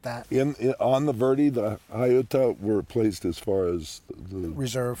that. On the Verde, the Ahayuta were placed as far as the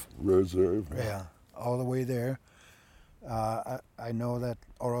Reserve. Yeah, all the way there. I know that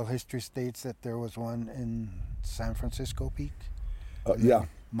oral history states that there was one in San Francisco Peak. Yeah.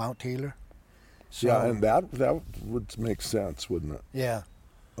 Mount Taylor. So, yeah, and that would make sense, wouldn't it? Yeah.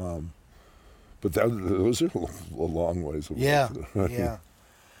 But those are a long ways away. Yeah, yeah.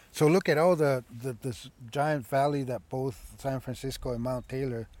 So look at all this giant valley that both San Francisco and Mount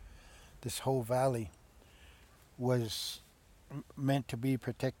Taylor, this whole valley, was meant to be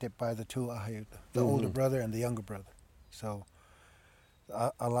protected by the two Ahayuta, the older brother and the younger brother. So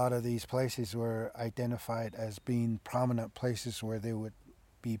a lot of these places were identified as being prominent places where they would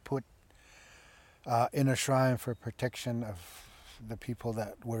be put in a shrine for protection of the people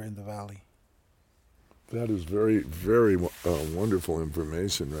that were in the valley. That is very, very wonderful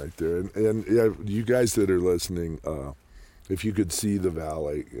information right there. And yeah, you guys that are listening, if you could see the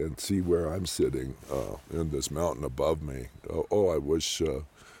valley and see where I'm sitting in this mountain above me, I wish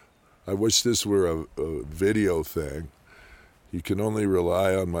this were a video thing. You can only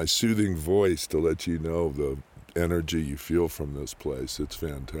rely on my soothing voice to let you know the energy you feel from this place. It's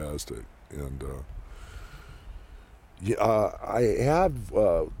fantastic. And I have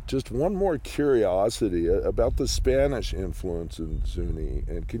just one more curiosity about the Spanish influence in Zuni.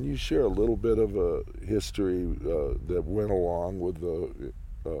 And can you share a little bit of a history that went along with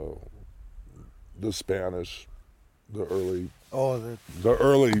the Spanish, the early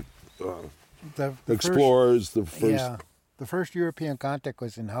explorers, the first? Yeah, the first European contact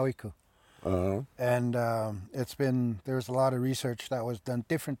was in Hauiku. Uh-huh. And there's a lot of research that was done,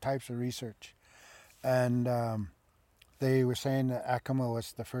 different types of research. And they were saying that Acoma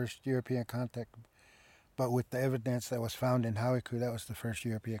was the first European contact, but with the evidence that was found in Hauiku, that was the first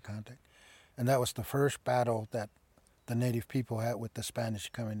European contact. And that was the first battle that the native people had with the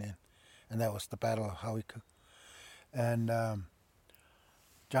Spanish coming in, and that was the Battle of Hauiku. And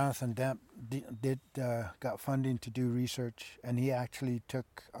Jonathan Demp got funding to do research, and he actually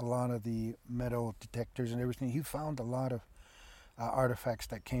took a lot of the metal detectors and everything. He found a lot of artifacts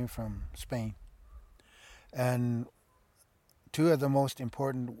that came from Spain. And two of the most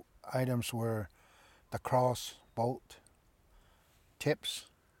important items were the cross bolt tips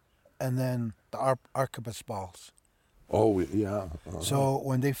and then the arquebus balls. Oh, yeah. Uh-huh. So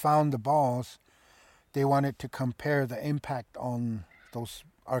when they found the balls, they wanted to compare the impact on those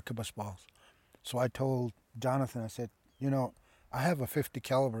arquebus balls. So I told Jonathan, I said, I have a 50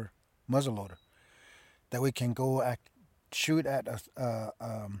 caliber muzzleloader that we can go shoot at a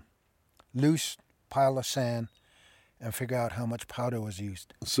loose pile of sand and figure out how much powder was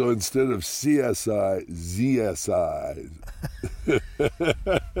used. So instead of CSI, ZSI.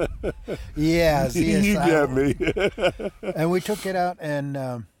 Yeah, ZSI. You get me. And we took it out, and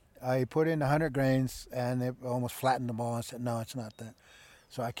I put in 100 grains, and it almost flattened the ball. I said, no, it's not that.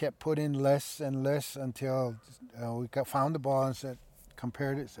 So I kept putting less and less until we found the ball and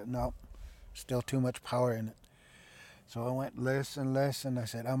compared it, said, no, still too much power in it. So I went less and less, and I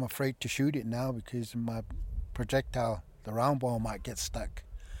said, I'm afraid to shoot it now because my projectile, the round ball, might get stuck.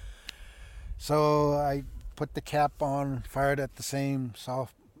 So I put the cap on, fired at the same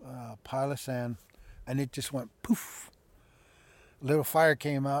soft pile of sand, and it just went poof. A little fire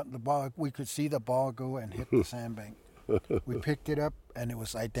came out, the ball, we could see the ball go and hit the sandbank. We picked it up, and it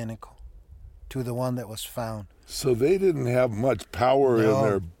was identical to the one that was found. So they didn't have much power in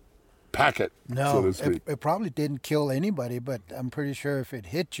their packet, so to speak. It probably didn't kill anybody, but I'm pretty sure if it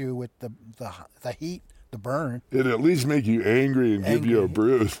hit you with the heat, the burn, it'd at least make you angry and give you a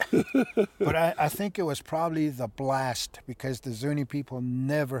bruise. But I think it was probably the blast, because the Zuni people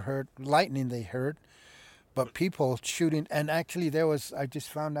never heard lightning. They heard, but people shooting. And actually, I just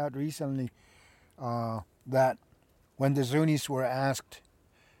found out recently that when the Zunis were asked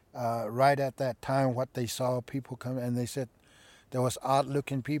right at that time what they saw, people come, and they said there was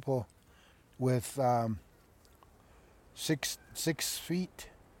odd-looking people with 6 feet,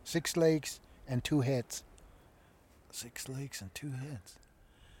 6 legs, and 2 heads. 6 legs and 2 heads.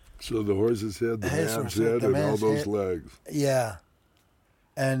 So the horse's head, the man's head, and all those legs. Yeah.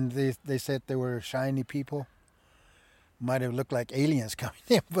 And they said they were shiny people. Might have looked like aliens coming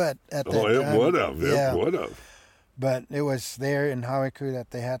in, but at that time, it would have. Yeah. It would have. But it was there in Hawaiku that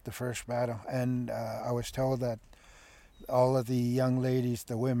they had the first battle. And I was told that all of the young ladies,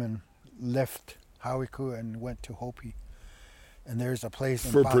 the women, left Hawaiku and went to Hopi. And there's a place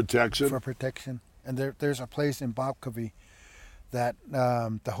for protection. For protection. And there's a place in Bobkavi that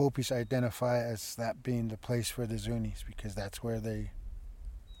the Hopis identify as that being the place for the Zunis, because that's where they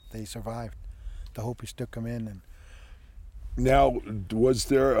survived. The Hopis took them in. And now, was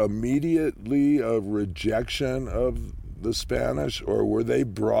there immediately a rejection of the Spanish, or were they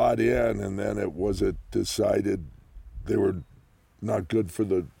brought in and then it decided they were not good for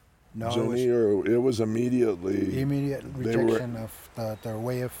the Zuni, or it was immediate rejection of their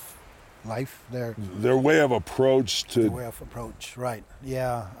way of life, their way of approach to... Their way of approach, right.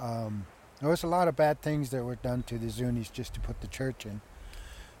 Yeah. There was a lot of bad things that were done to the Zunis just to put the church in.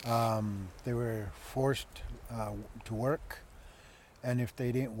 They were forced to work, and if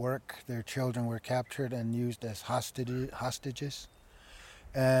they didn't work, their children were captured and used as hostages.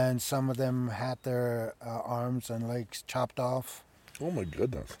 And some of them had their arms and legs chopped off. Oh my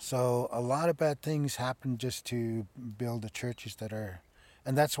goodness. So a lot of bad things happened just to build the churches that are...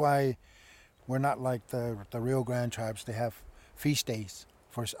 And that's why we're not like the Rio Grande tribes. They have feast days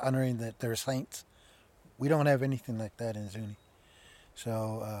for honoring their saints. We don't have anything like that in Zuni.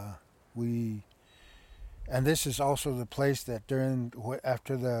 So and this is also the place that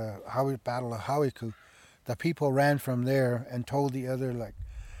after the Battle of Hawaiku, the people ran from there and told the other, like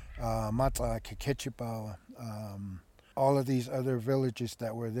Matla, Kekechipa, all of these other villages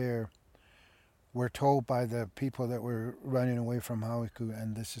that were there, were told by the people that were running away from Hawaiku,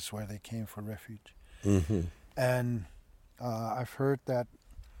 and this is where they came for refuge. Mm-hmm. And I've heard that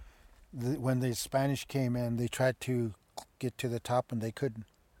when the Spanish came in, they tried to get to the top and they couldn't.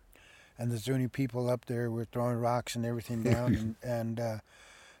 And the Zuni people up there were throwing rocks and everything down, and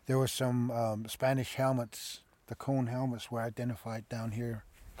there was some Spanish helmets. The cone helmets were identified down here.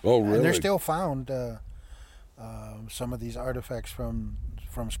 Oh, really? And they're still found. Some of these artifacts from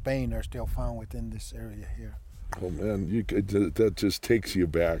Spain are still found within this area here. Oh man, that just takes you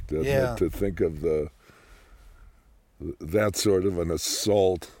back, doesn't it, to think of that sort of an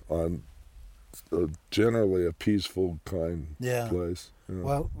assault on generally a peaceful, kind place. You know?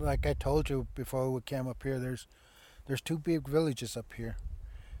 Well, like I told you before we came up here, there's 2 big villages up here,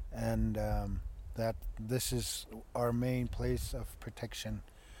 and that this is our main place of protection.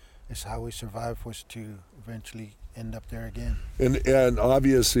 Is how we survived, was to eventually end up there again. And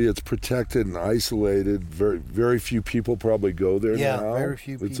obviously it's protected and isolated. Very very few people probably go there now. Yeah, very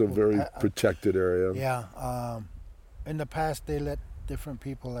few people. It's a very protected area. Yeah. In the past they let different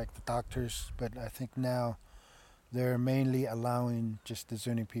people, like the doctors, but I think now they're mainly allowing just the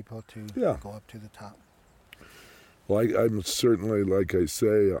Zuni people to go up to the top. Well, I'm certainly, like I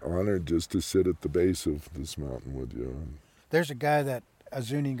say, honored just to sit at the base of this mountain with you. There's a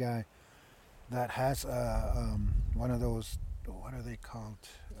Zuni guy that has one of those, what are they called?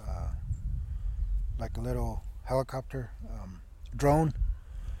 Like a little helicopter, drone.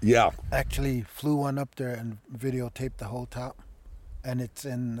 Yeah. Actually flew one up there and videotaped the whole top. And it's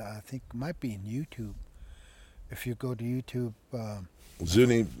in, I think, might be in YouTube. If you go to YouTube.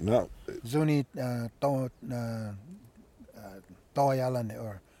 Zuni Toayalane,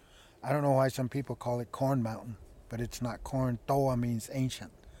 or I don't know why some people call it Corn Mountain. But it's not corn. Toa means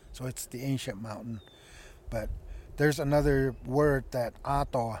ancient, so it's the ancient mountain. But there's another word that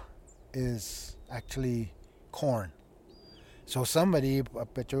Atoa is actually corn. So somebody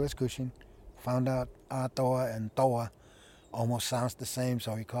up at Weskushin found out Atoa and Toa almost sounds the same,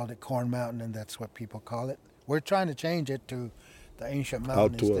 so he called it Corn Mountain, and that's what people call it. We're trying to change it to the ancient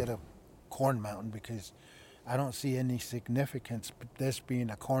mountain instead of Corn Mountain, because I don't see any significance this being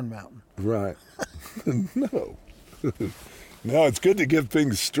a corn mountain. Right. No. No, it's good to get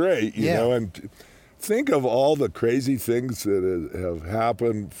things straight, you know, and think of all the crazy things that have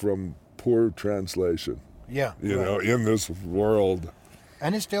happened from poor translation. Yeah. You know, in this world.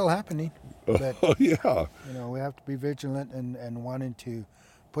 And it's still happening. But, yeah. You know, we have to be vigilant and wanting to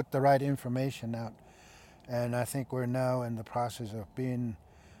put the right information out. And I think we're now in the process of being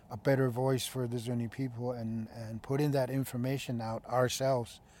a better voice for the Zuni people and putting that information out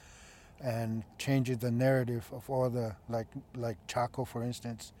ourselves and changing the narrative of all the, like Chaco, for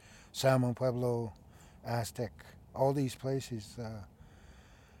instance, Salmon Pueblo, Aztec, all these places.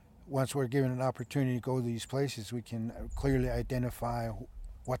 Once we're given an opportunity to go to these places, we can clearly identify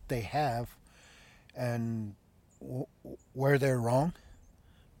what they have and where they're wrong.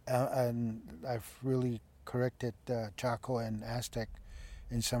 And I've really corrected Chaco and Aztec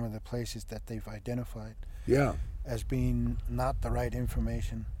in some of the places that they've identified as being not the right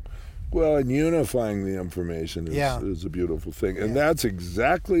information. Well, and unifying the information is a beautiful thing. And that's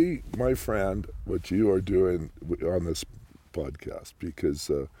exactly, my friend, what you are doing on this podcast, because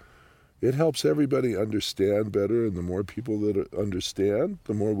it helps everybody understand better, and the more people that understand,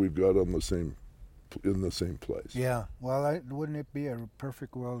 the more we've got in the same place. Yeah. Well, wouldn't it be a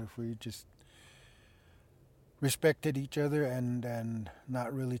perfect world if we just respected each other and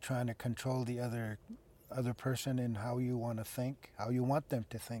not really trying to control the other person in how you want to think, how you want them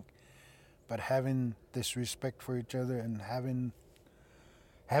to think, but having this respect for each other and having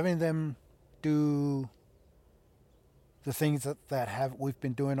them do the things that we've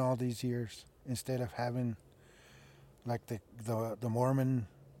been doing all these years, instead of having like the Mormon,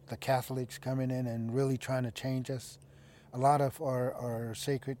 the Catholics coming in and really trying to change us. A lot of our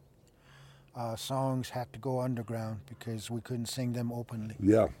sacred songs had to go underground because we couldn't sing them openly.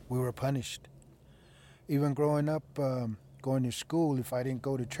 Yeah. We were punished. Even growing up, going to school, if I didn't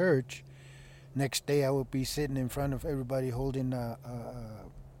go to church, next day I would be sitting in front of everybody holding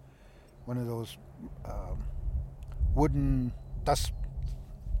one of those wooden dust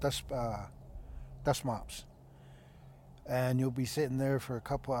mops. And you'll be sitting there for a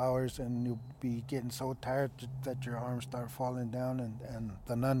couple hours and you'll be getting so tired that your arms start falling down, and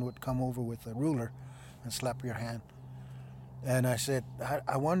the nun would come over with a ruler and slap your hand. And I said,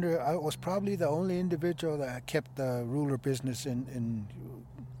 I wonder, I was probably the only individual that kept the ruler business in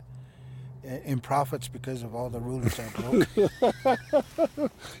profits because of all the rulers I broke.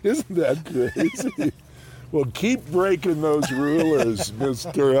 Isn't that crazy? Well, keep breaking those rulers,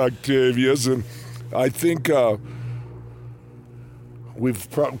 Mr. Octavius, and I think we've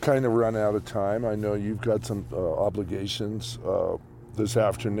kind of run out of time. I know you've got some obligations this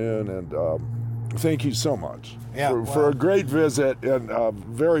afternoon, and thank you so much for a great visit and a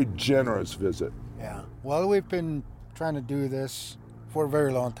very generous visit. Yeah. Well, we've been trying to do this for a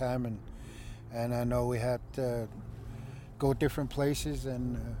very long time, and I know we had to go different places,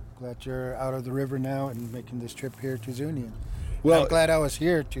 and glad you're out of the river now and making this trip here to Zuni. Well, I'm glad I was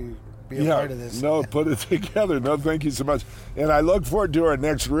here to be a part of this. No, put it together. No, thank you so much. And I look forward to our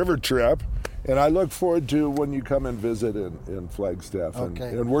next river trip, and I look forward to when you come and visit in Flagstaff. Okay.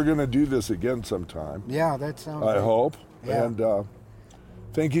 And we're going to do this again sometime. Yeah, that sounds I hope. Yeah. And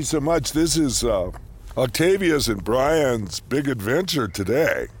thank you so much. This is Octavius and Brian's big adventure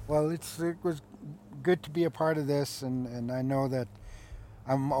today. Well, it was good to be a part of this, and I know that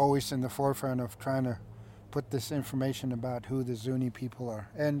I'm always in the forefront of trying to put this information about who the Zuni people are.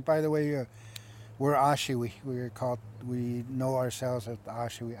 And by the way, we're Ashiwi. We know ourselves as the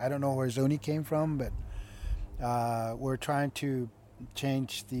Ashiwi. I don't know where Zuni came from, but we're trying to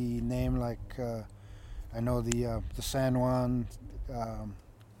change the name. Like I know the San Juan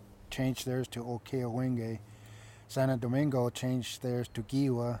changed theirs to Okeowenge. San Domingo changed theirs to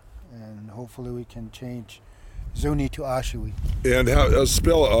Giwa, and hopefully we can change Zuni to Ashiwi. And how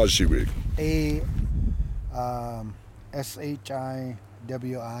spell Ashiwi? Shiwi. I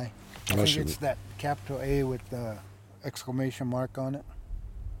think it's that capital A with the exclamation mark on it.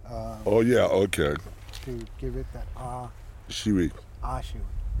 Oh yeah, okay. To give it that Shiwi. Ashiwi.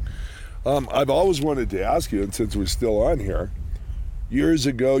 I've always wanted to ask you, and since we're still on here, years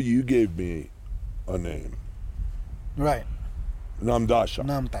ago you gave me a name. Right. Namdasha.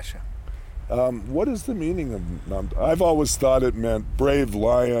 Namdasha. What is the meaning of Namdasha? I've always thought it meant brave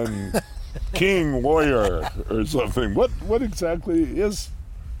lion, king, warrior, or something. What exactly is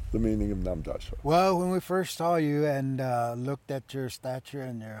the meaning of Namdasha? Well, when we first saw you and looked at your stature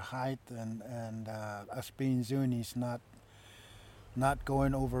and your height, and us being Zunis, not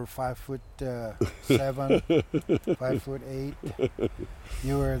going over 5'7", 5'8",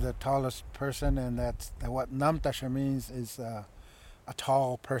 you were the tallest person, and that's what Namdasha means is a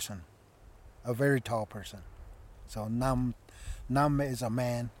tall person. A very tall person. So Nam is a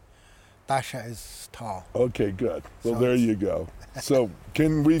man. Dasha is tall. Okay, good. Well, so there you go. So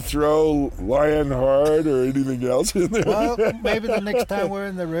can we throw Lionheart or anything else in there? Well, maybe the next time we're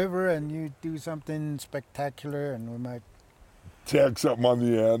in the river and you do something spectacular, and we might Tack something on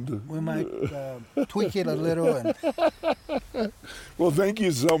the end. We might tweak it a little. And Well, thank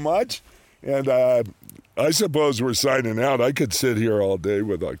you so much. And I suppose we're signing out. I could sit here all day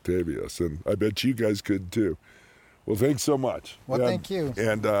with Octavius, and I bet you guys could too. Well, thanks so much. Well, thank you.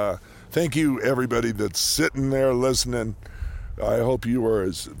 And thank you, everybody that's sitting there listening. I hope you are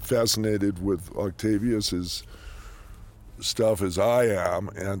as fascinated with Octavius's stuff as I am.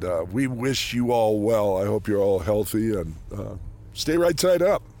 And we wish you all well. I hope you're all healthy, and stay right side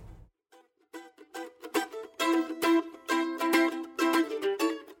up.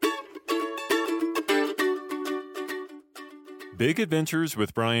 Big Adventures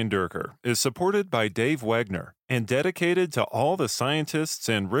with Brian Dierker is supported by Dave Wagner and dedicated to all the scientists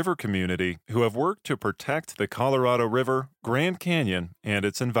and river community who have worked to protect the Colorado River, Grand Canyon, and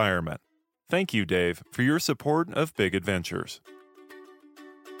its environment. Thank you, Dave, for your support of Big Adventures.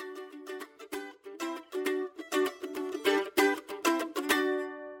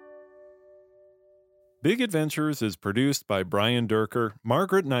 Big Adventures is produced by Brian Dierker,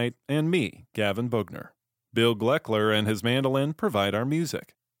 Margaret Knight, and me, Gavin Bugner. Bill Gleckler and his mandolin provide our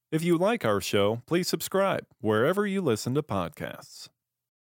music. If you like our show, please subscribe wherever you listen to podcasts.